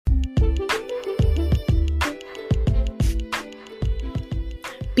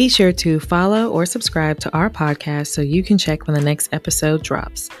Be sure to follow or subscribe to our podcast so you can check when the next episode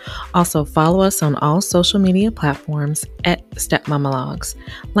drops. Also, follow us on all social media platforms at Stepmamalogs.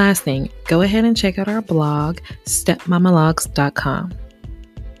 Last thing, go ahead and check out our blog, stepmamalogs.com.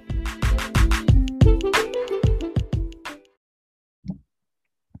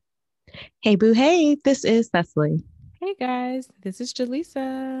 Hey, boo, hey, this is Cecily. Hey guys, this is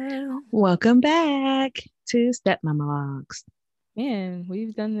Jaleesa. Welcome back to Stepmamalogs. Man,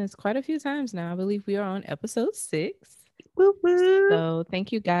 we've done this quite a few times now. I believe we are on episode 6. Woo woo. So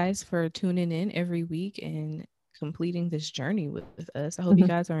thank you guys for tuning in every week and completing this journey with us. I hope you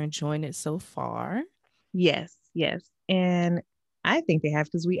guys are enjoying it so far. Yes. And I think they have,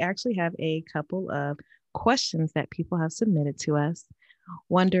 because we actually have a couple of questions that people have submitted to us,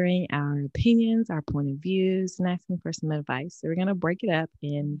 wondering our opinions, our point of views, and asking for some advice. So we're going to break it up,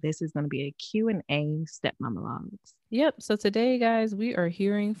 and this is going to be a Q&A Stepmamalogs. Yep. So today, guys, we are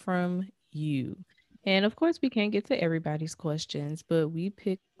hearing from you. And of course, we can't get to everybody's questions, but we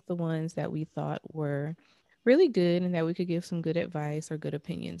picked the ones that we thought were really good and that we could give some good advice or good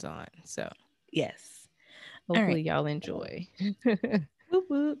opinions on. So, yes. Hopefully, y'all enjoy. Whoop,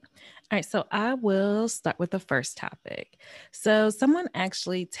 whoop. All right, so I will start with the first topic. So someone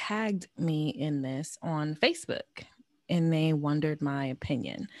actually tagged me in this on Facebook, and they wondered my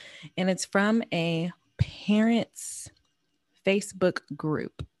opinion. And it's from a parents' Facebook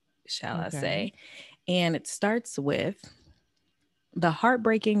group, shall I say. And it starts with, the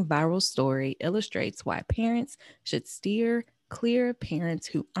heartbreaking viral story illustrates why parents should steer clear of parents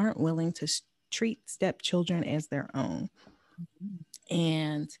who aren't willing to treat stepchildren as their own.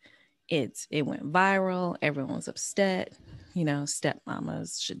 And it went viral. Everyone was upset. You know,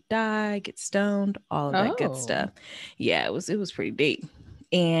 stepmamas should die, get stoned, all of that good stuff. Yeah, it was pretty deep.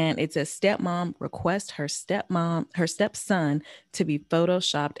 And it says stepmom requests her stepson to be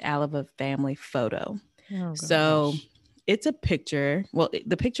photoshopped out of a family photo. So it's a picture. Well,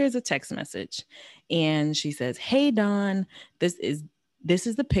 the picture is a text message, and she says, "Hey Don, this is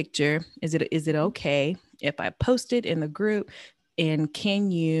the picture. Is it okay if I post it in the group? And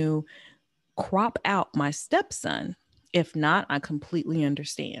can you crop out my stepson? If not, I completely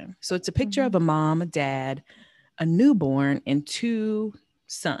understand." So it's a picture of a mom, a dad, a newborn, and 2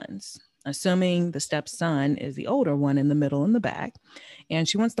 sons, assuming the stepson is the older one in the middle in the back, and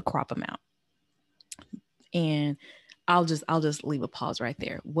she wants to crop him out. And I'll just leave a pause right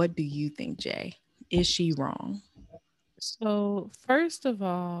there. What do you think, Jay? Is she wrong? So first of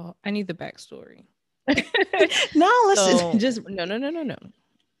all, I need the backstory. No, let's just no.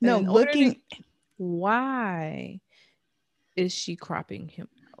 No, looking. Why is she cropping him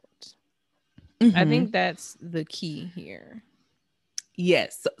out? Mm-hmm. I think that's the key here.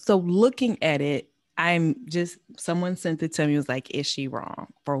 Yes. So looking at it, someone sent it to me, was like, is she wrong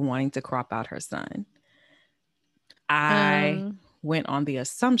for wanting to crop out her son? I went on the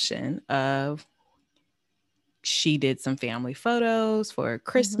assumption of she did some family photos for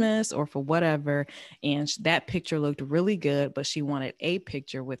Christmas or for whatever, and that picture looked really good, but she wanted a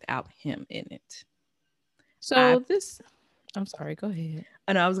picture without him in it. So I'm sorry, go ahead.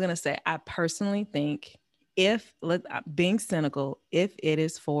 And I was going to say, I personally think, being cynical, if it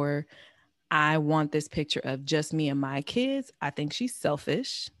is for, I want this picture of just me and my kids, I think she's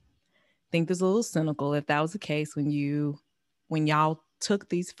selfish. I think there's a little cynical. If that was the case, when y'all took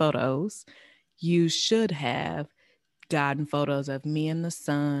these photos, you should have gotten photos of me and the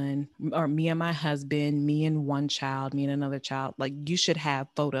son, or me and my husband, me and one child, me and another child. Like, you should have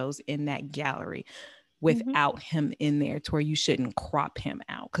photos in that gallery without him in there, to where you shouldn't crop him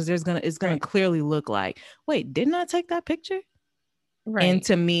out, because it's gonna clearly look like, wait, didn't I take that picture? Right. And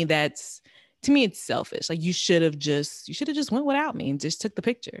to me, it's selfish. Like, you should have just went without me and just took the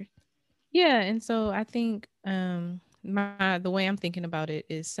picture. Yeah, and so I think the way I'm thinking about it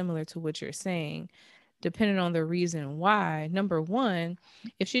is similar to what you're saying, depending on the reason why. Number one,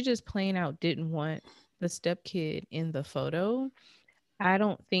 if she just plain out didn't want the stepkid in the photo, I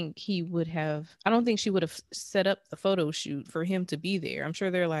don't think she would have set up the photo shoot for him to be there. I'm sure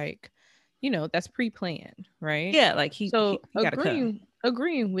they're like, that's pre-planned, right? Yeah, like he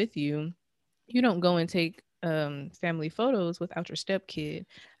agreeing with you, you don't go and take family photos without your stepkid.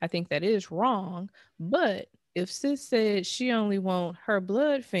 I think that is wrong. But if sis said she only want her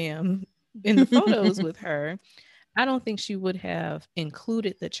blood fam in the photos with her, I don't think she would have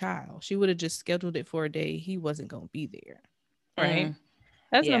included the child. She would have just scheduled it for a day he wasn't going to be there. Right?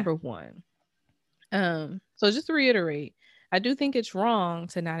 That's number one. So just to reiterate, I do think it's wrong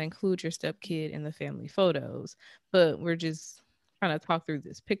to not include your stepkid in the family photos, but we're just trying to talk through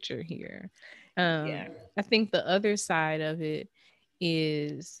this picture here. I think the other side of it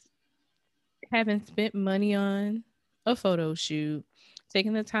is having spent money on a photo shoot,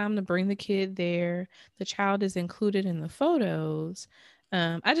 taking the time to bring the kid there, the child is included in the photos.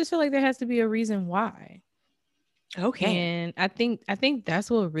 I just feel like there has to be a reason why. Okay. And I think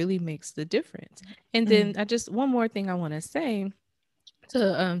that's what really makes the difference. And then Mm. I just one more thing I want to say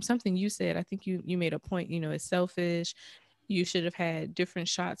to something you said. I think you made a point, it's selfish. You should have had different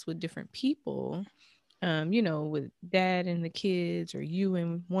shots with different people, with dad and the kids, or you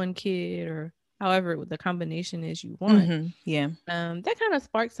and one kid, or however the combination is you want. Mm-hmm. Yeah. That kind of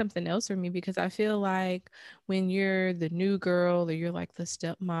sparked something else for me, because I feel like when you're the new girl, or you're like the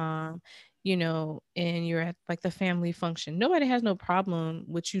stepmom, and you're at like the family function, nobody has no problem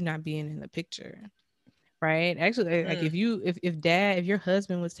with you not being in the picture. Right. Actually, like Mm. if your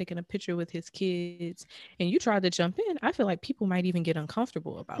husband was taking a picture with his kids and you tried to jump in, I feel like people might even get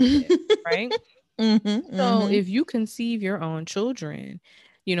uncomfortable about that. Right. Mm-hmm. So Mm-hmm. if you conceive your own children,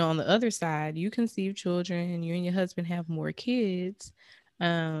 on the other side, you conceive children, you and your husband have more kids,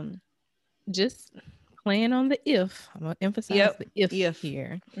 um, just plan on the if. I'm gonna emphasize Yep. the if If.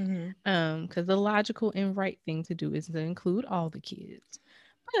 here. Mm-hmm. Because the logical and right thing to do is to include all the kids.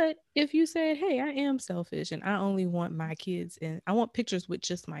 But if you said, hey, I am selfish and I only want my kids and I want pictures with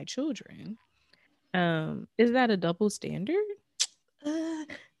just my children, is that a double standard? Uh,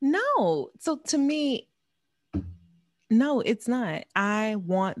 no. So to me, no, it's not. I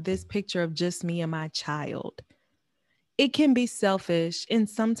want this picture of just me and my child. It can be selfish, and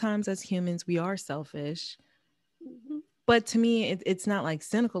sometimes as humans, we are selfish. Mhm. But to me, it's not like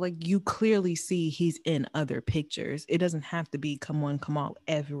cynical. Like you clearly see he's in other pictures. It doesn't have to be come on, come out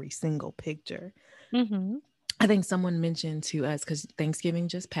every single picture. Mm-hmm. I think someone mentioned to us because Thanksgiving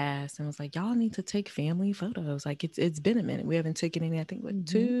just passed and was like, y'all need to take family photos. Like it's been a minute. We haven't taken any, I think what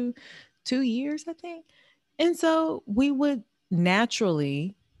Mm-hmm. two years, I think. And so we would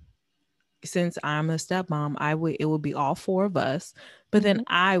naturally, since I'm a stepmom, it would be all four of us. But then Mm-hmm.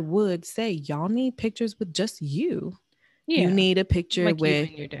 I would say, y'all need pictures with just you. You Yeah. need a picture Like you with,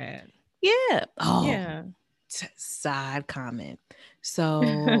 and your dad. yeah. Oh, Yeah. side comment.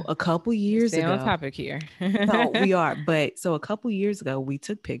 So a couple years Stay on ago, topic here. no, we are. But so a couple years ago, we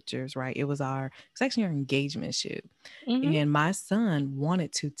took pictures, right? It's actually our engagement shoot. Mm-hmm. And my son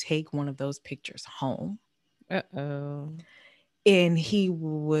wanted to take one of those pictures home. Uh-oh. And he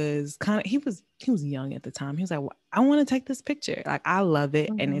was young at the time. He was like, "Well, I want to take this picture. Like I love it.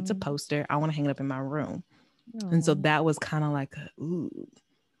 And it's a Mm-hmm. poster. I want to hang it up in my room." And so Oh. that was kind of like ooh.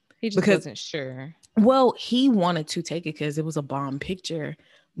 He just Because wasn't sure. well, he wanted to take it because it was a bomb picture,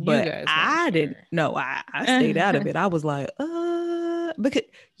 You but guys weren't I didn't sure. know. I stayed out of it. I was like, because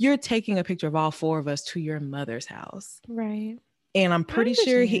you're taking a picture of all four of us to your mother's house. Right. And I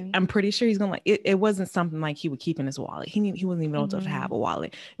understand. I'm pretty sure he's gonna like it. It wasn't something like he would keep in his wallet. He wasn't even old enough to have Mm-hmm. a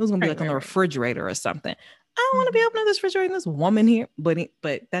wallet. It was gonna be Right, like on right, the right. refrigerator or something. I don't want to be Mhm. opening this refrigerator and this woman here,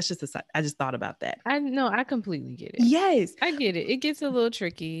 but that's just a side. I just thought about that. I know, I completely get it. Yes, I get it. It gets a little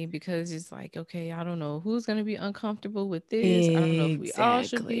tricky because it's like, okay, I don't know who's gonna be uncomfortable with this. I don't know if we all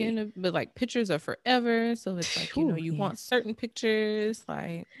should be in exactly. it, but like pictures are forever. So it's like, Whew, you yeah. want certain pictures,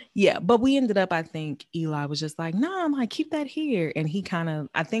 like Yeah, but we ended up, I think Eli was just like, no, I'm like, keep that here. And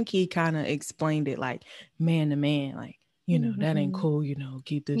I think he kind of explained it like man to man, like, that ain't mhm. cool,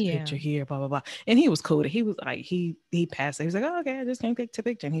 keep this Yeah. picture here, blah, blah, blah. And he was cool. He was like, he passed it. He was like, oh, okay, I just can't take the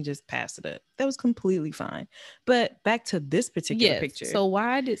picture. And he just passed it up. That was completely fine. But back to this particular Yes. picture. So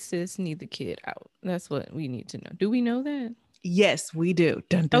why did sis need the kid out? That's what we need to know. Do we know that? Yes, we do.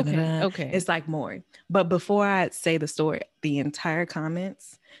 Dun, dun, dun, Okay. dun. Okay. It's like more. But before I say the story, the entire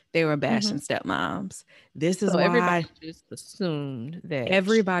comments, they were Hmm. bashing stepmoms. This is So everybody why just assumed that she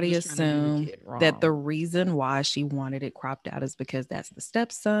everybody was trying to do the assumed kid that the wrong. reason why she wanted it cropped out is because that's the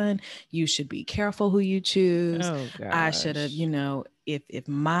stepson. You should be careful who you choose. Oh I should have, gosh. if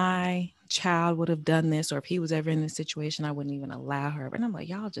my child would have done this, or if he was ever in this situation, I wouldn't even allow her. And I'm like,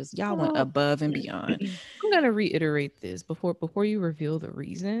 y'all went Well, above and beyond. I'm gonna reiterate this before you reveal the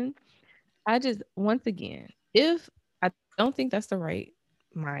reason. I just once again, if I don't think that's the right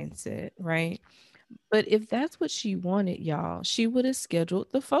mindset, right? But if that's what she wanted, y'all, she would have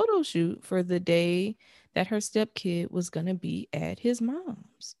scheduled the photo shoot for the day that her stepkid was gonna be at his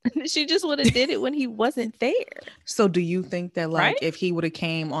mom's. She just would have did it when he wasn't there, So do you think that right? like if he would have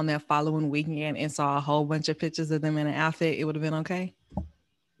came on that following weekend and saw a whole bunch of pictures of them in an outfit, it would have been okay?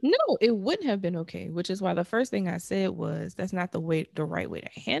 No, it wouldn't have been okay, which is why the first thing I said was that's not the right way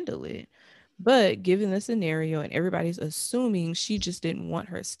to handle it. But given the scenario and everybody's assuming she just didn't want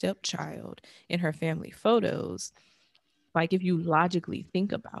her stepchild in her family photos, Like if you logically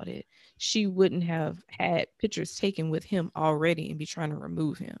think about it, she wouldn't have had pictures taken with him already and be trying to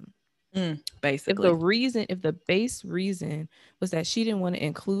remove him. Basically. If the base reason was that she didn't want to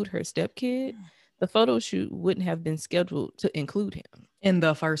include her stepkid, the photo shoot wouldn't have been scheduled to include him in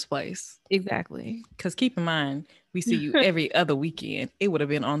the first place. Exactly. Because keep in mind, we see you every other weekend. It would have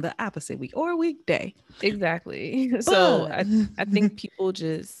been on the opposite week or a weekday. Exactly. But So I think people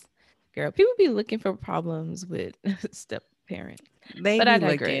people be looking for problems with step parents. They But I be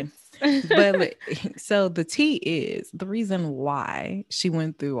digress. looking. But so the tea is the reason why she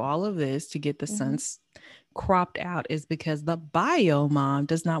went through all of this to get the sons cropped out is because the bio mom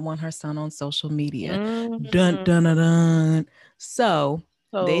does not want her son on social media. Dun dun dun dun. So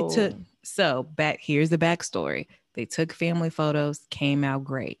they took back here's the backstory. They took family photos, came out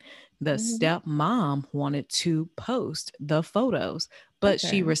great. The stepmom wanted to post the photos, but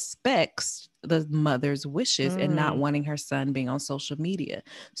she respects the mother's wishes and not wanting her son being on social media.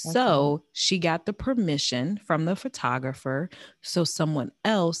 So she got the permission from the photographer so someone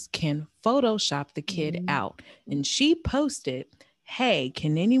else can Photoshop the kid out. And she posted, hey,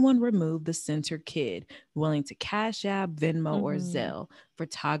 can anyone remove the center kid? Willing to Cash App, Venmo, or Zelle.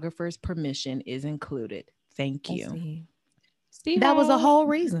 Photographer's permission is included. Thank you. See that was a whole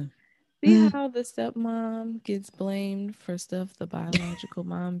reason. See how the stepmom gets blamed for stuff the biological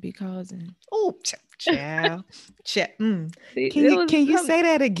mom be causing? Oh, child. Can you say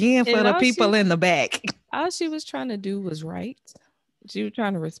that again for the people in the back? All she was trying to do was right. She was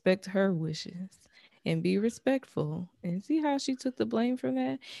trying to respect her wishes and be respectful, and see how she took the blame for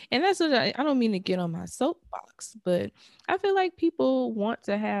that. And that's what I don't mean to get on my soapbox, but I feel like people want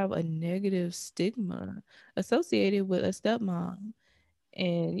to have a negative stigma associated with a stepmom.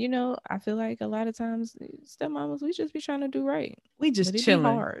 And I feel like a lot of times stepmamas, we just be trying to do right. We just chilling.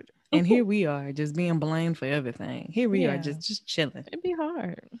 Hard. And here we are just being blamed for everything. Here we are just chilling. It'd be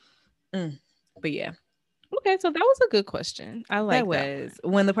hard. But yeah. Okay, so that was a good question. I like that.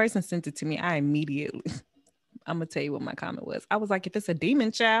 When the person sent it to me, I immediately I'm gonna tell you what my comment was. I was like, if it's a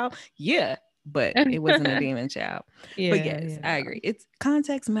demon child, yeah. But it wasn't a demon child. But yes, I agree. It's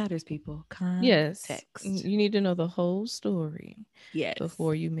context matters, people. Context. Yes. You need to know the whole story. Yes.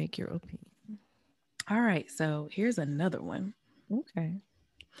 Before you make your opinion. All right. So here's another one. Okay.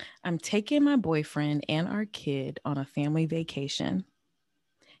 I'm taking my boyfriend and our kid on a family vacation.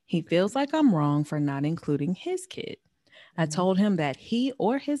 He feels like I'm wrong for not including his kid. I told him that he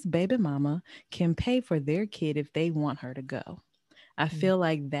or his baby mama can pay for their kid if they want her to go. I feel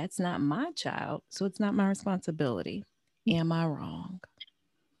like that's not my child, so it's not my responsibility. Am I wrong?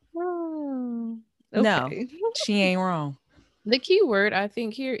 Oh, okay. No, she ain't wrong. The key word I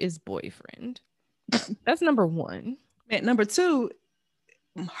think here is boyfriend. That's number one. And number two,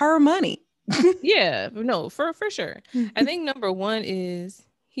 her money. Yeah, no, for sure. I think number one is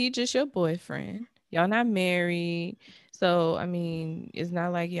he just your boyfriend. Y'all not married. So, I mean, it's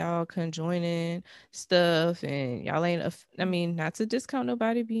not like y'all conjoining stuff and y'all ain't, not to discount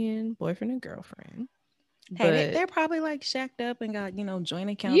nobody being boyfriend and girlfriend. Hey, they're probably like shacked up and got,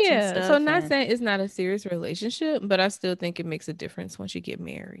 joint accounts and stuff. So not saying it's not a serious relationship, but I still think it makes a difference once you get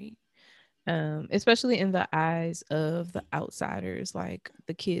married. Especially in the eyes of the outsiders, like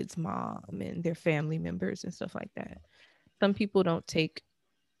the kid's mom and their family members and stuff like that. Some people don't take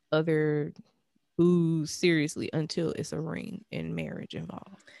other booze seriously until it's a ring and marriage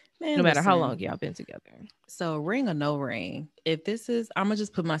involved. Man, no matter how long y'all been together. So ring or no ring, if this is, I'm gonna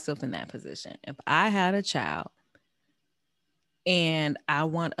just put myself in that position. If I had a child and I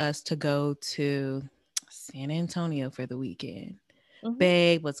want us to go to San Antonio for the weekend,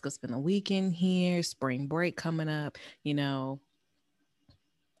 babe, let's go spend the weekend here, spring break coming up,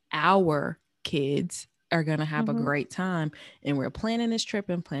 our kids are gonna have a great time, and we're planning this trip.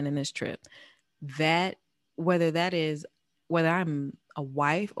 That whether I'm a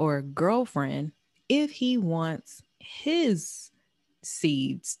wife or a girlfriend, if he wants his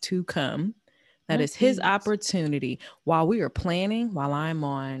seeds to come, that is his opportunity. While we are planning, while I'm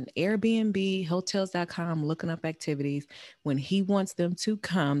on Airbnb, hotels.com, looking up activities, when he wants them to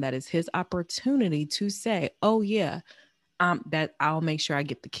come, that is his opportunity to say, oh yeah, that I'll make sure I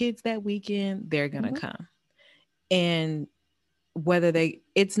get the kids that weekend. They're going to come. And whether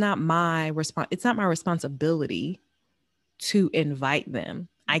it's not my responsibility to invite them.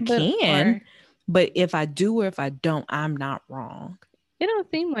 I can, but if I do or if I don't, I'm not wrong. It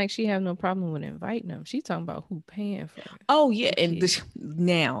don't seem like she have no problem with inviting them. She's talking about who paying for it. Oh yeah, and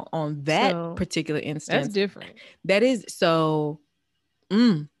now on that particular instance, that's different. That is so.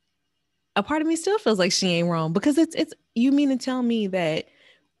 A part of me still feels like she ain't wrong, because it's. You mean to tell me that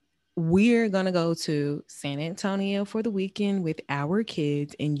we're going to go to San Antonio for the weekend with our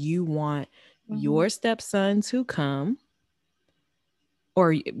kids, and you want Mm-hmm. your stepson to come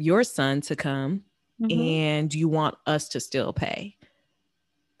or your son to come, Mm-hmm. and you want us to still pay.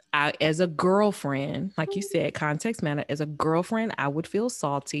 As a girlfriend, like you said, context matter, as a girlfriend, I would feel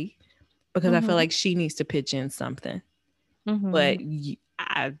salty because I feel Mm-hmm. like she needs to pitch in something. Mm-hmm. But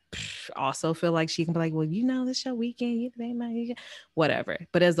I also feel like she can be like, well, this your weekend, whatever.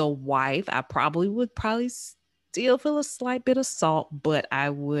 But as a wife, I probably would still feel a slight bit of salt, but I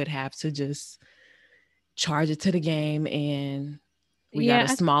would have to just charge it to the game, and we got a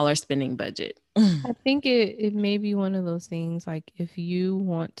Yeah, smaller spending budget. I think it may be one of those things like if you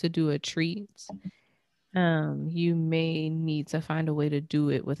want to do a treat, you may need to find a way to do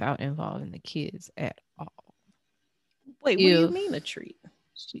it without involving the kids at all. Wait, what do you mean a If treat?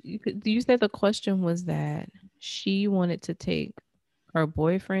 you said the question was that she wanted to take her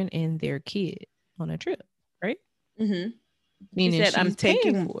boyfriend and their kid on a trip, right? Mm-hmm. She Meaning said, she's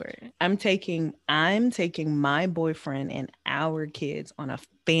paying for it. I'm taking my boyfriend and our kids on a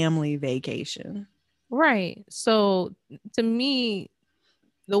family vacation. Right. So to me,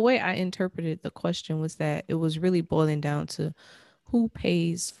 the way I interpreted the question was that it was really boiling down to who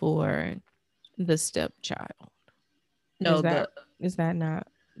pays for the stepchild. No, Is the that is that not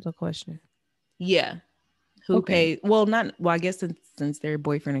the question? yeah, who Okay. pays? Well, not well. I guess since they're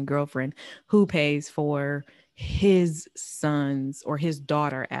boyfriend and girlfriend, who pays for his son's or his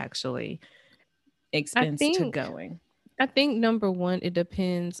daughter actually I expense to think going? I think number one, it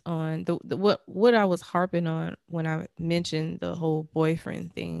depends on the what I was harping on when I mentioned the whole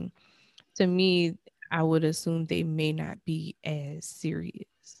boyfriend thing. To me, I would assume they may not be as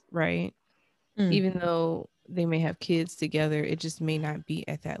serious, right? Mm. Even though they may have kids together, it just may not be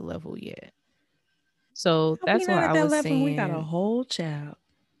at that level yet. So How we that's not why at I that was level? We got a saying, whole child.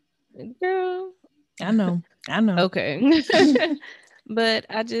 girl, I know. I know. okay. But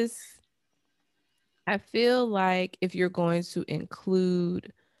I feel like if you're going to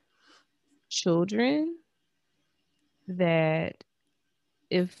include children, that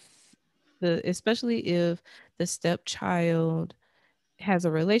if especially if the stepchild has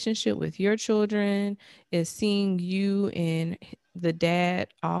a relationship with your children, is seeing you and the dad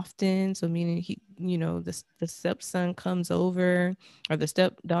often, so meaning the stepson comes over, or the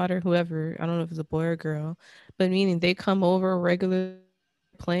stepdaughter, whoever, I don't know if it's a boy or girl, but meaning they come over regularly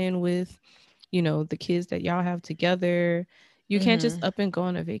playing with the kids that y'all have together. You can't just Mm-hmm. up and go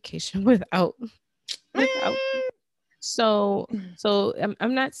on a vacation without. So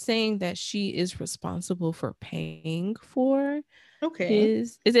I'm not saying that she is responsible for paying for Okay.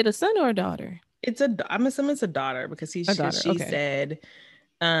 is it a son or a daughter? I'm assuming it's a daughter because A because daughter. she Okay. said,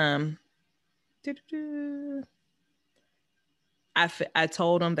 um, doo-doo-doo. I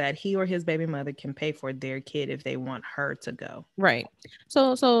told him that he or his baby mother can pay for their kid if they want her to go. Right.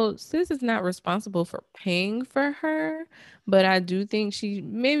 So sis is not responsible for paying for her, but I do think she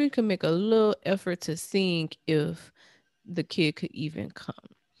maybe could make a little effort to seeing if the kid could even come.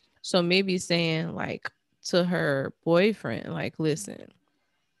 So maybe saying like to her boyfriend, like, listen,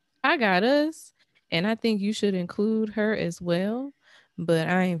 I got us, and I think you should include her as well, but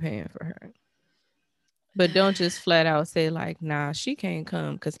I ain't paying for her. But don't just flat out say like, nah, she can't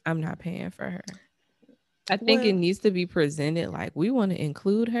come because I'm not paying for her. I think it Well, needs to be presented like we want to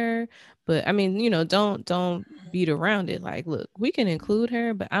include her, but I mean, don't beat around it. Like, look, we can include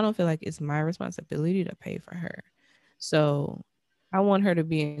her, but I don't feel like it's my responsibility to pay for her. So I want her to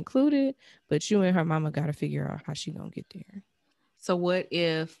be included, but you and her mama got to figure out how she gonna get there. so what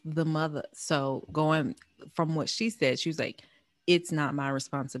if the mother, so going from what she said, she was like, it's not my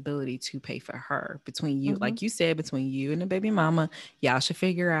responsibility to pay for her. Between you, Mm-hmm. like you said, between you and the baby mama, y'all should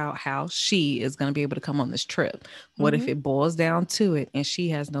figure out how she is going to be able to come on this trip. What if Mm-hmm. it boils down to it and she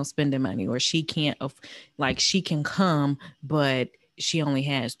has no spending money, or she can't, like she can come, but she only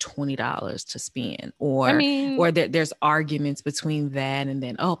has $20 to spend, I or mean, there's arguments between that, and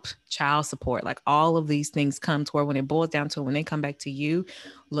then child support, like all of these things come to where when it boils down to it, when they come back to you,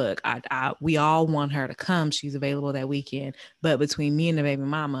 look, we all want her to come, she's available that weekend, but between me and the baby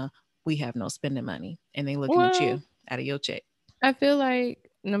mama, we have no spending money, and they looking at well, you out of your check. I feel like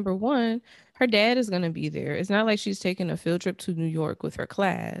number one, her dad is going to be there. It's not like she's taking a field trip to New York with her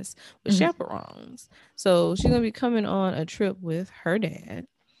class with Mhm. chaperones. So she's going to be coming on a trip with her dad.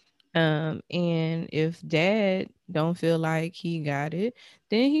 And if dad don't feel like he got it,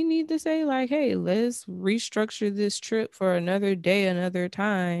 then he need to say like, hey, let's restructure this trip for another day, another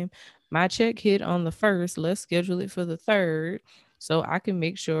time. My check hit on the first. Let's schedule it for the third so I can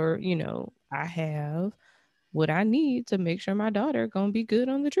make sure, I have what I need to make sure my daughter gonna be good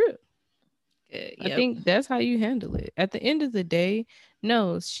on the trip. I Yep. think that's how you handle it. At the end of the day,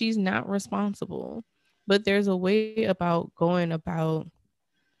 no, she's not responsible. But there's a way about going about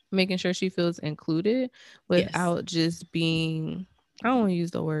making sure she feels included Yes. without just being, I don't want to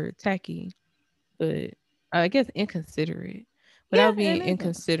use the word tacky, but I guess inconsiderate, Yeah, without being and it,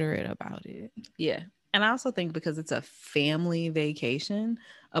 inconsiderate about it. yeah. And I also think because it's a family vacation,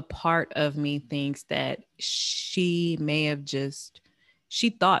 a part of me thinks that she may have just she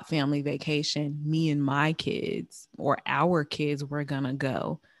thought family vacation, me and my kids or our kids were gonna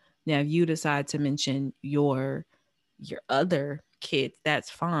go. Now, if you decide to mention your other kids, that's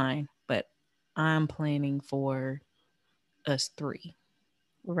fine. But I'm planning for us three.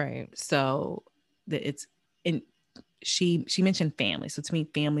 Right. So that it's in she mentioned family. So to me,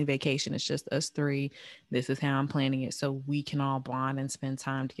 family vacation is just us three. This is how I'm planning it so we can all bond and spend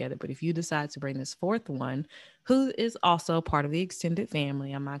time together. But if you decide to bring this fourth one, who is also part of the extended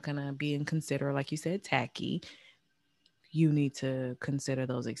family, I'm not gonna be inconsiderate, like you said, tacky. You need to consider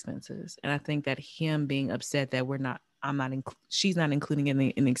those expenses. And I think that him being upset that she's not including in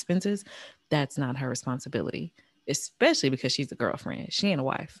the expenses, that's not her responsibility, especially because she's a girlfriend. She ain't a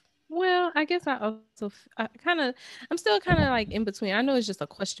wife. Well, I guess I also, I'm still kind of like in between. I know it's just a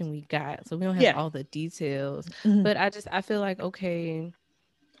question we got, so we don't have Yeah. all the details, Mhm. but I feel like, okay,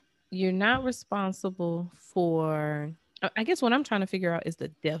 you're not responsible for, I guess what I'm trying to figure out is the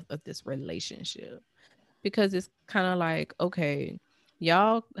depth of this relationship, because it's kind of like, okay,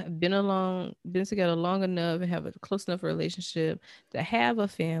 y'all have been together long enough and have a close enough relationship to have a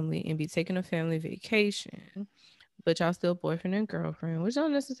family and be taking a family vacation, but y'all still boyfriend and girlfriend, which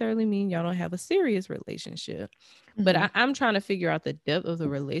don't necessarily mean y'all don't have a serious relationship. But Mhm. I'm trying to figure out the depth of the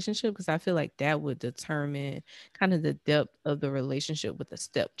relationship, because I feel like that would determine kind of the depth of the relationship with the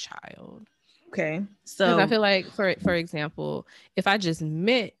stepchild. Okay. Because I So, feel like, for example, if I just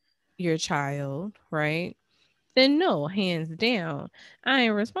met your child, right? Then no, hands down, I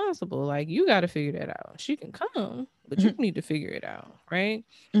ain't responsible. Like, you got to figure that out. She can come, but you mhm, need to figure it out, right?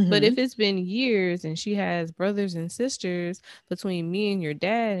 But if mhm. it's been years and she has brothers and sisters between me and your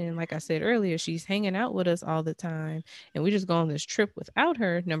dad, and like I said earlier, she's hanging out with us all the time, and we just go on this trip without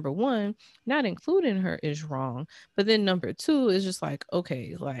her, number one, not including her is wrong. But then number two is just like,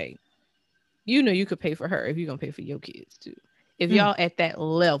 okay, like, you could pay for her if you're gonna pay for your kids too. If Mm, y'all at that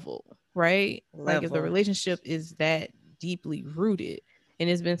level, right? Like, if the level. relationship is that deeply rooted and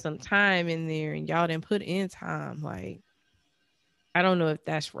it's been some time in there and y'all didn't put in time, like, I don't know if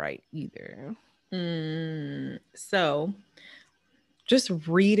that's right either. So, just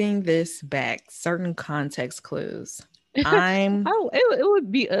reading this back, certain context clues. I'm, It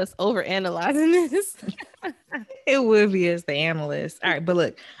would be us over analyzing this. it would be as the analyst. All right, but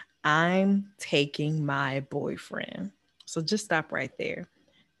look, I'm taking my boyfriend. So just stop right there.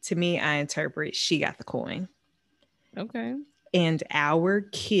 To me, I interpret she got the coin. Okay. And our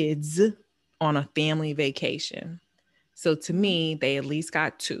kids on a family vacation. So to Mhm. me, they at least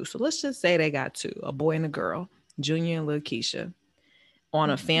got two. So let's just say they got two, a boy and a girl, Junior and Lil Keisha, on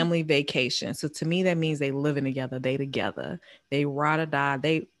a Mhm. family vacation. So to me, that means they living together, they together, they ride or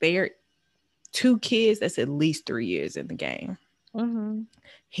die. They're two kids. That's at least 3 years in the game. Mhm.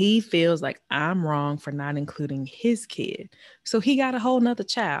 He feels like I'm wrong for not including his kid. So he got a whole nother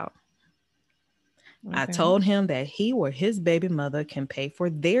child. I Okay. told him that he or his baby mother can pay for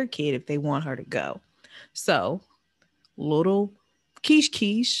their kid if they want her to go. So little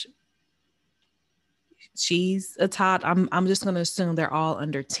Keish, she's a tot. I'm just gonna assume they're all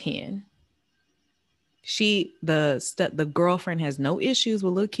under 10. The girlfriend has no issues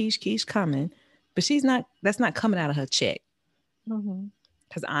with little Keish coming, but she's not that's not coming out of her check. Mhm.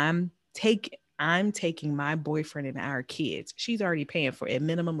 Because I'm taking my boyfriend and our kids. She's already paying for a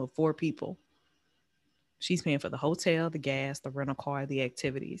minimum of 4 people. She's paying for the hotel, the gas, the rental car, the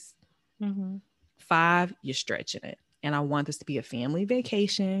activities. Mhm. 5, you're stretching it. And I want this to be a family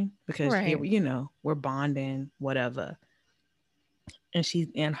vacation because here, Right. we're bonding, whatever.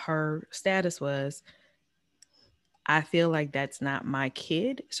 And her status was, I feel like that's not my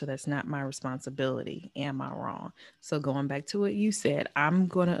kid, so that's not my responsibility. Am I wrong? So going back to what you said, I'm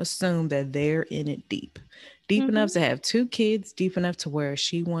gonna assume that they're in it deep. Deep enough Mhm. to have 2 kids, deep enough to where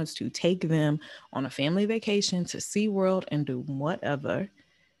she wants to take them on a family vacation to SeaWorld and do whatever.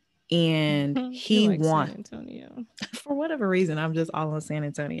 And You he like San wants Antonio. for whatever reason, I'm just all in San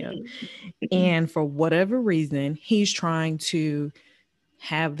Antonio. And for whatever reason, he's trying to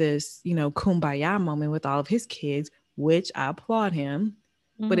have this, kumbaya moment with all of his kids, which I applaud him,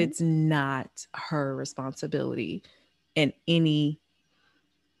 but Mhm. it's not her responsibility in any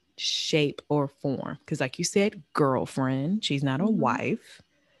shape, or form. Because, like you said, girlfriend, she's not a wife.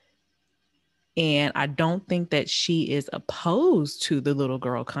 And I don't think that she is opposed to the little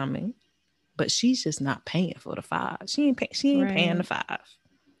girl coming, but she's just not paying for the five. She ain't paying the Right. five.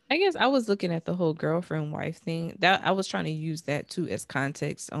 I guess I was looking at the whole girlfriend wife thing. That I was trying to use that too as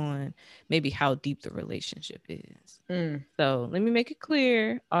context on maybe how deep the relationship is. Mm. So let me make it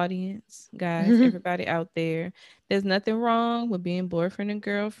clear, audience, guys, everybody out there. There's nothing wrong with being boyfriend and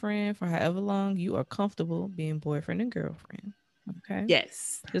girlfriend for however long you are comfortable being boyfriend and girlfriend. Okay.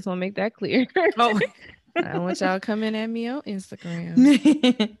 Yes. Just want to make that clear. Oh. I don't want y'all coming at me on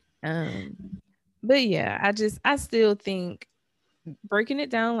Instagram. Um, but yeah, I still think breaking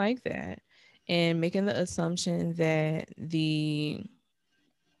it down like that and making the assumption that the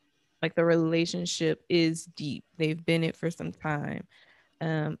relationship is deep. They've been it for some time.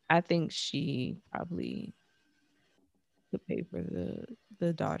 I think she probably could pay for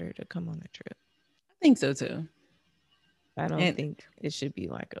the daughter to come on the trip. I think so too. I don't And think it should be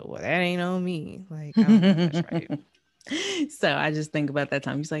like, oh, well, that ain't on me. Like, I don't think that's right. So I just think about that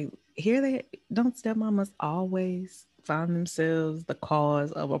time. He's like, here they don't stepmamas always find themselves the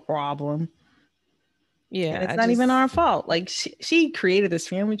cause of a problem. And Yeah, it's not even our fault. Like she created this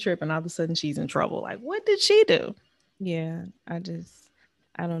family trip and all of a sudden she's in trouble. Like, what did she do? Yeah, I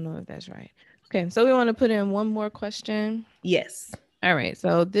don't know if that's right. Okay, so we want to put in one more question. Yes. All right,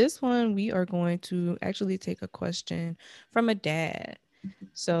 so this one we are going to actually take a question from a dad.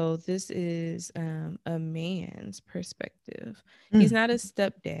 So this is a man's perspective. He's not a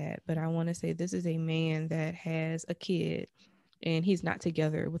stepdad, but I want to say this is a man that has a kid and he's not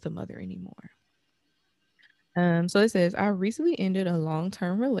together with a mother anymore. So it says, I recently ended a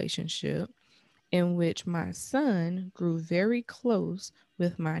long-term relationship in which my son grew very close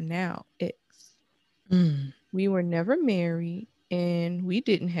with my now ex. We were never married and we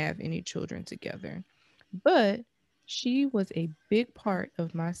didn't have any children together, but she was a big part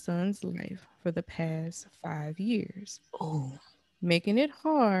of my son's life for the past 5 years, Oh. making it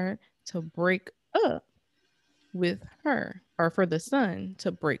hard to break up with her or for the son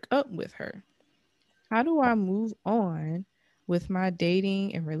to break up with her. How do I move on with my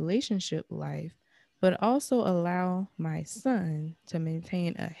dating and relationship life, but also allow my son to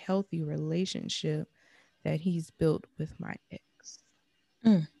maintain a healthy relationship that he's built with my ex?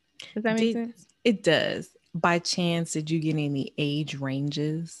 Does that make sense? It does. By chance, did you get any age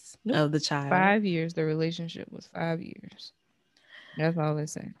ranges Nope. of the child? 5 years. The relationship was 5 years. That's all they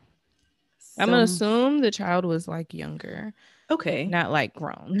say. I'm gonna assume the child was like younger. Okay. Not like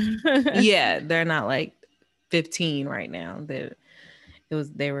grown. Yeah, they're not like 15 right now.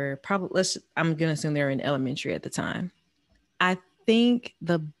 They were probably I'm gonna assume they were in elementary at the time. I think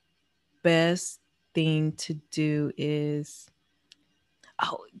the best thing to do is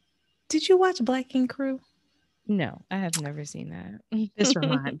did you watch Black Ink Crew? No, I have never seen that.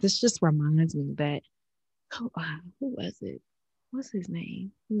 This just reminds me that who was it? What's his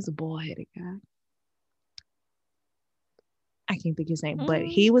name? He was a bald-headed guy. I can't think his name, but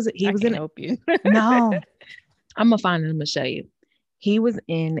he was in help you. No. I'm gonna find it. I'm gonna show you. He was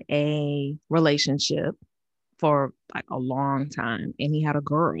in a relationship for like a long time, and he had a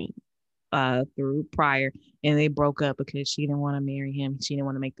girl through prior, and they broke up because she didn't want to marry him. She didn't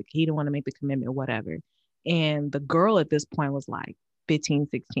want to he didn't want to make the commitment, whatever. And the girl at this point was like 15,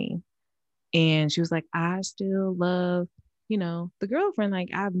 16. And she was like, I still love, the girlfriend. Like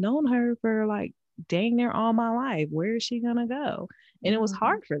I've known her for like dang near all my life. Where is she gonna go? And it was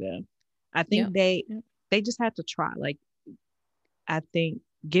hard for them. I think they just had to try. Like I think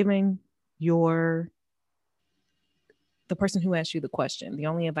giving the person who asked you the question, the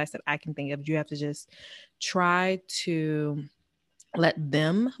only advice that I can think of, you have to just try to let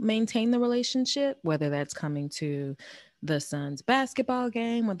them maintain the relationship, whether that's coming to the son's basketball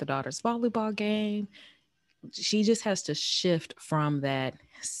game or the daughter's volleyball game. She just has to shift from that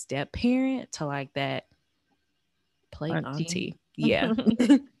step parent to like that play auntie. Yeah.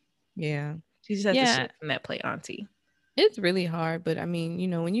 Yeah. She just has to shift from that play auntie. It's really hard, but I mean,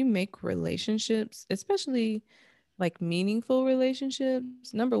 when you make relationships, especially like meaningful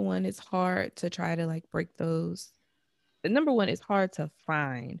relationships, number one, it's hard to try to like break those. Number one, it's hard to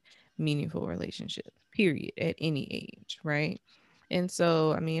find meaningful relationships, period, at any age, right? And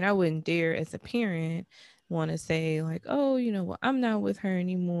so, I mean, I wouldn't dare as a parent want to say, like, oh, well, I'm not with her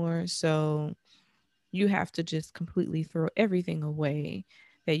anymore. So you have to just completely throw everything away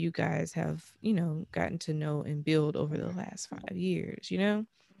that you guys have, gotten to know and build over the last 5 years,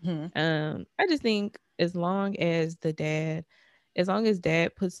 I just think as long as dad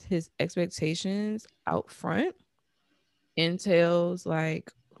puts his expectations out front and tells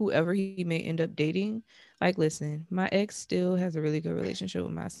like whoever he may end up dating, like, listen, my ex still has a really good relationship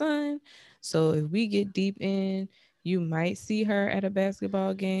with my son. So if we get deep in, you might see her at a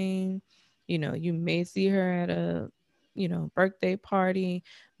basketball game. You may see her at a, birthday party,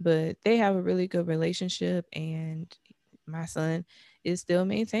 but they have a really good relationship. And my son is still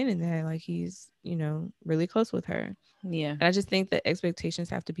maintaining that. Like, he's, really close with her. Yeah. And I just think that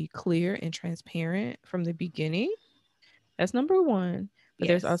expectations have to be clear and transparent from the beginning. That's number one. But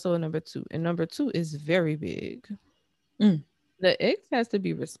there's Yes. also a number two. And number two is very big. Mm. The ex has to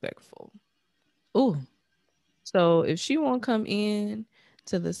be respectful. Oh, So if she won't come in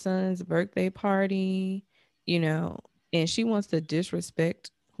to the son's birthday party, you know, and she wants to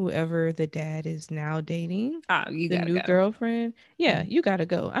disrespect whoever the dad is now dating, you the gotta new go. girlfriend, yeah, Mm. you got to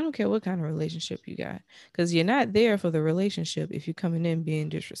go. I don't care what kind of relationship you got, because you're not there for the relationship if you're coming in being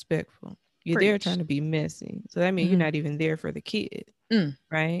disrespectful. You're there Preach. trying to be messy. So that means you're Mm-hmm. not even there for the kid, Mm.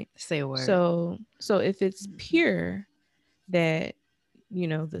 right? Say a word. So if it's pure that,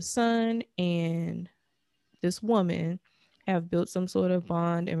 the son and this woman have built some sort of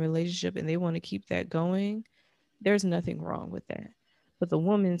bond and relationship and they want to keep that going, there's nothing wrong with that. But the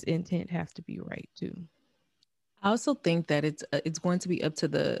woman's intent has to be right too. I also think that it's going to be up to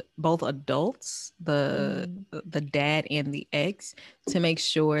the both adults, Mm-hmm. the dad and the ex, to make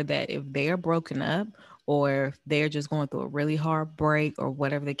sure that if they are broken up or if they're just going through a really hard break or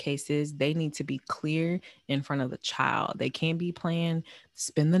whatever the case is, they need to be clear in front of the child. They can't be playing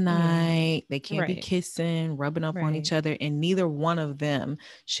spend the Yeah. night. They can't be Right. kissing, rubbing up on each Right. other, and neither one of them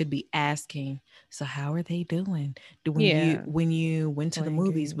should be asking, so how are they doing? Yeah. When you went to the Playing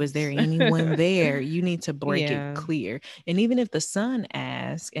movies, was there games. anyone there? You need to break it Yeah. clear. And even if the son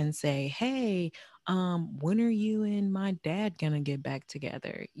asks and say, hey, when are you and my dad gonna get back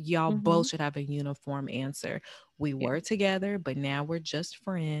together? Y'all Mm-hmm. both should have a uniform answer. We Yeah. were together, but now we're just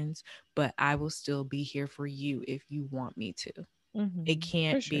friends, but I will still be here for you if you want me to. It Mm-hmm.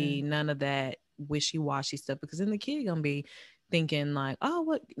 can't For sure. be none of that wishy-washy stuff, because then the kid gonna be thinking like, oh,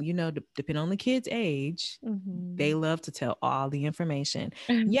 what, depending on the kid's age, Mm-hmm. they love to tell all the information.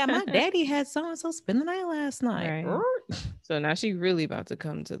 Yeah, my daddy had so and so spend the night last night. Right. So now she really about to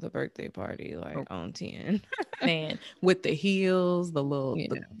come to the birthday party like Oh, on 10. man, with the heels, Yeah.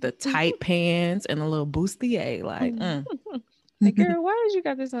 the tight pants, and a little bustier, like, Like, girl, why did you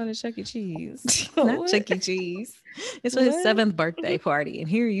got this on a Chuck E. Cheese? not What? Chuck E. Cheese. It's for his What? 7th birthday party, and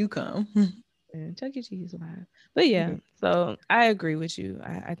here you come. And Chuck E. Cheese live. But yeah, so I agree with you.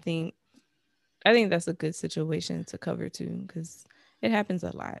 I think that's a good situation to cover too, because it happens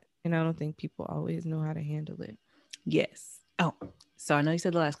a lot. And I don't think people always know how to handle it. Yes. Oh, so I know you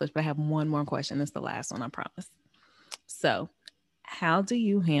said the last question, but I have one more question. It's the last one, I promise. So, how do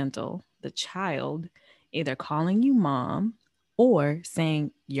you handle the child either calling you mom or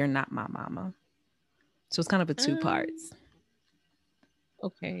saying you're not my mama? So it's kind of a two Um, parts.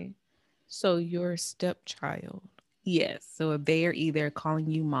 okay. So your stepchild. Yes. So if they are either calling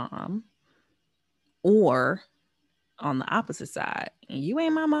you mom or on the opposite side, you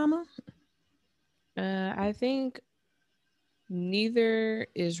ain't my mama. I think neither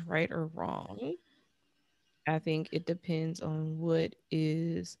is right or wrong. I think it depends on what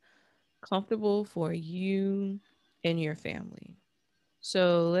is comfortable for you and your family.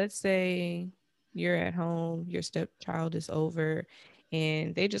 So let's say you're at home, your stepchild is over,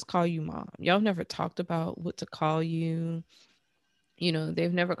 and they just call you mom. Y'all never talked about what to call you.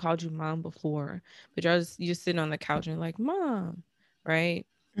 They've never called you mom before, but you're sitting on the couch and like, mom, right?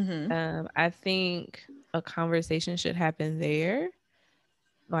 Mm-hmm. I think a conversation should happen there,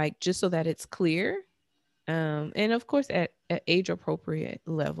 like, just so that it's clear. And of course at age appropriate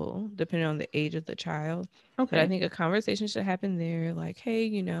level, depending on the age of the child. But I Okay. think a conversation should happen there, like, hey,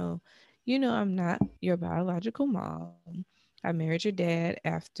 I'm not your biological mom. I married your dad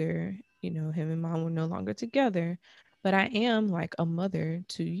after, him and mom were no longer together. But I am like a mother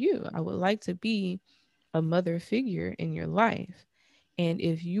to you. I would like to be a mother figure in your life. And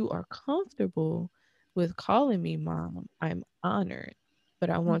if you are comfortable with calling me mom, I'm honored. But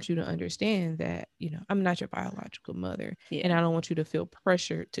I want you to understand that, I'm not your biological mother, and Yeah. I don't want you to feel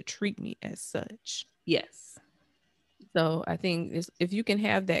pressured to treat me as such. Yes. So I think if you can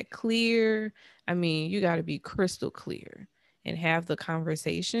have that clear, I mean, you got to be crystal clear and have the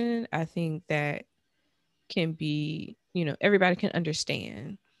conversation. I think that can be, everybody can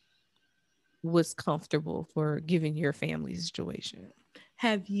understand what's comfortable for giving your family situation.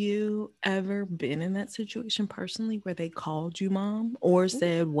 Have you ever been in that situation personally where they called you mom or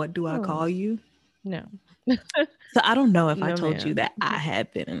said, what do I Oh, call you? no. So I don't know if I No, told you ma'am. that I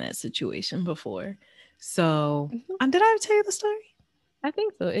had been in that situation before. So Mhm. did I ever tell you the story? I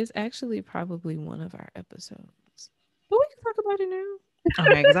think so. It's actually probably one of our episodes, but we can talk about it All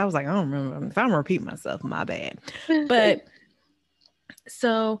right, because I was like, I don't remember. If I'm repeating myself, my bad. now. But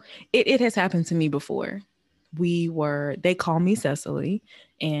so it has happened to me before. They call me Cecily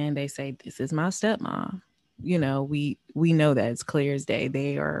and they say, this is my stepmom. You know, we know that it's clear as day.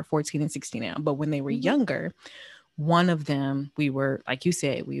 They are 14 and 16 now. But when they were Mhm. younger, one of them, we were, like you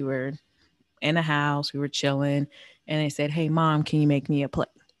said, we were in a house, we were chilling, and they said, hey, mom, can you make me a plate?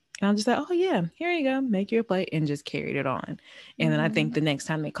 And I'm just like, oh, yeah, here you go, make you a plate, and just carried it on. And then I think Mhm. the next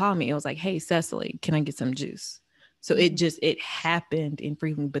time they called me, it was like, hey, Cecily, can I get some juice? So Mhm. it happened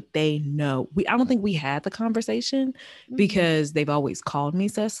infrequently, but they know. I don't think we had the conversation Mhm. because they've always called me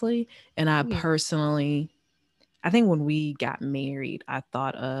Cecily. And Yeah. I think when we got married, I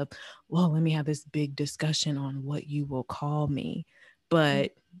thought of, well, let me have this big discussion on what you will call me. Mm.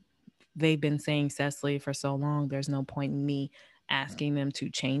 But they've been saying Cecily for so long, there's no point in me asking them to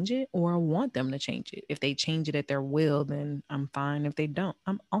change it or want them to change it. If they change it at their will, then I'm fine. If they don't,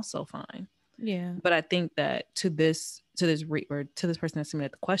 I'm also fine. Yeah. But I think that to this person that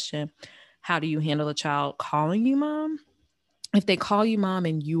submitted the question, how do you handle a child calling you mom? If they call you mom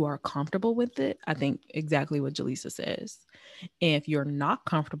and you are comfortable with it, I think exactly what Jaleesa says. And if you're not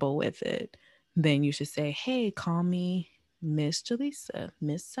comfortable with it, then you should say, hey, call me Miss Jaleesa,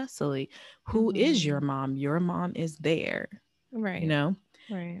 Miss Cecily. Who is your Mhm. mom? Your mom is there, you Right. know?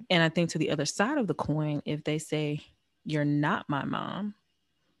 Right. And I think to the other side of the coin, if they say, you're not my mom,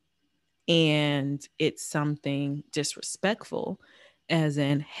 and it's something disrespectful, as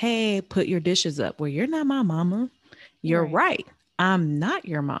in, hey, put your dishes up. Well, you're not my mama. You're Right. right. I'm not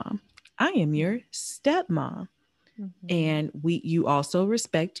your mom. I am Mhm. your stepmom. Mhm. And you also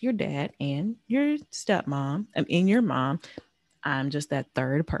respect your dad and your stepmom and your mom. I'm just that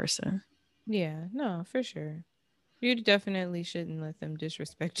third person. Yeah. No, for sure. You definitely shouldn't let them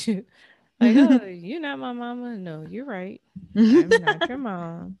disrespect you. Like, oh, you're not my mama. No, you're right. I'm not your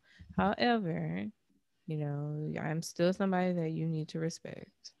mom. However, I'm still somebody that you need to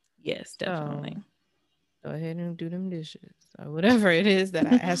respect. Yes, So definitely. go ahead and do them dishes or whatever it is that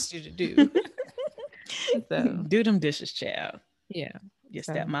I asked you to do. So Do them dishes, child. yeah. Your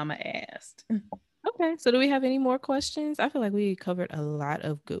So stepmama asked. okay. So do we have any more questions? I feel like we covered a lot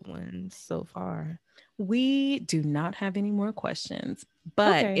of good ones so far. We do not have any more questions,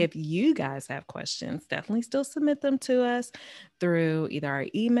 but Okay. if you guys have questions, definitely still submit them to us through either our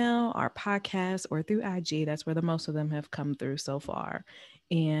email, our podcast, or through IG. That's where the most of them have come through so far.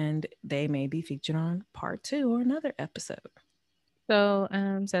 And they may be featured on part 2 or another episode. So,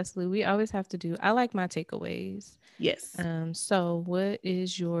 Cecily, we always have to do, I like my takeaways. Yes. So what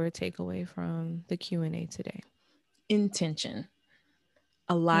is your takeaway from the Q&A today? Intention.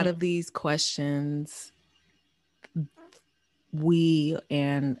 A lot Mm. of these questions, we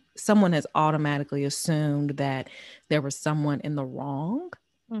and someone has automatically assumed that there was someone in the wrong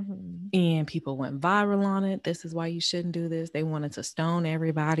Mhm. and people went viral on it. This is why you shouldn't do this. They wanted to stone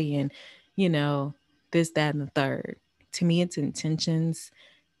everybody and, you know, this, that, and the third. To me, it's intentions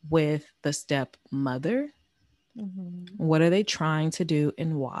with the stepmother. Mhm. What are they trying to do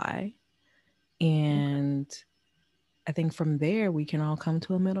and why? Okay. And I think from there, we can all come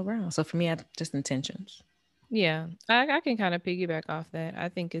to a middle ground. So for me, just intentions. Yeah, I can kind of piggyback off that. I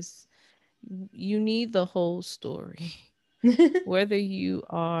think you need the whole story. Whether you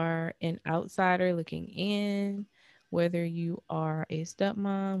are an outsider looking in, whether you are a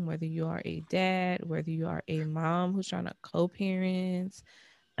stepmom, whether you are a dad, whether you are a mom who's trying to co-parent,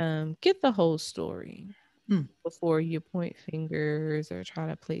 get the whole story Mm, before you point fingers or try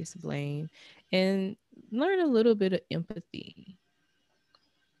to place blame, and learn a little bit of empathy.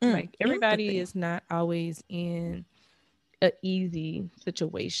 Like everybody empathy. is not always in a easy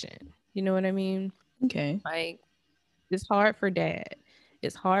situation. You know what I mean? Okay. Like it's hard for dad.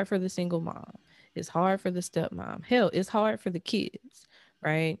 It's hard for the single mom. It's hard for the stepmom. Hell, it's hard for the kids,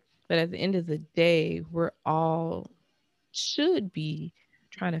 right? But at the end of the day, we're all should be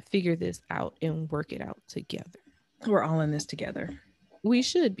trying to figure this out and work it out together. We're all in this together. We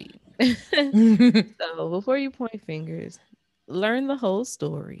should be. So before you point fingers, learn the whole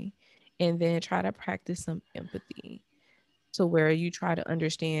story and then try to practice some empathy to where you try to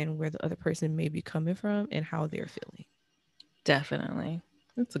understand where the other person may be coming from and how they're feeling. Definitely.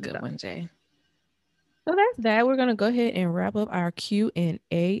 That's a good So, one, Jay. so that's that. We're gonna go ahead and wrap up our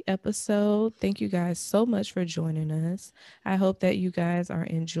Q&A episode. Thank you guys so much for joining us. I hope that you guys are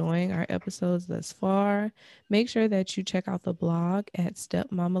enjoying our episodes thus far. Make sure that you check out the blog at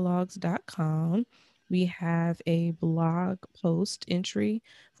stepmomalogs.com. We have a blog post entry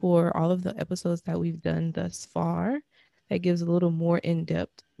for all of the episodes that we've done thus far that gives a little more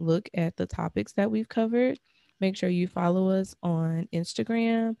in-depth look at the topics that we've covered. Make sure you follow us on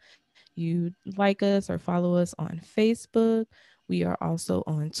Instagram, you like us or follow us on Facebook. We are also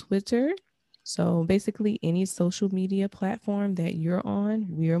on Twitter. So basically, any social media platform that you're on,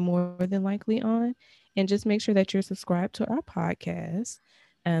 we are more than likely on. And just make sure that you're subscribed to our podcast,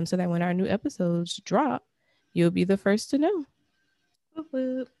 so that when our new episodes drop, you'll be the first to know. Whoop,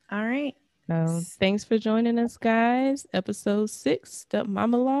 whoop. All right. So thanks for joining us, guys. Episode 6, Step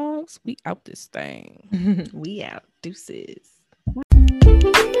Mama Logs. We out this thing. We out. Deuces.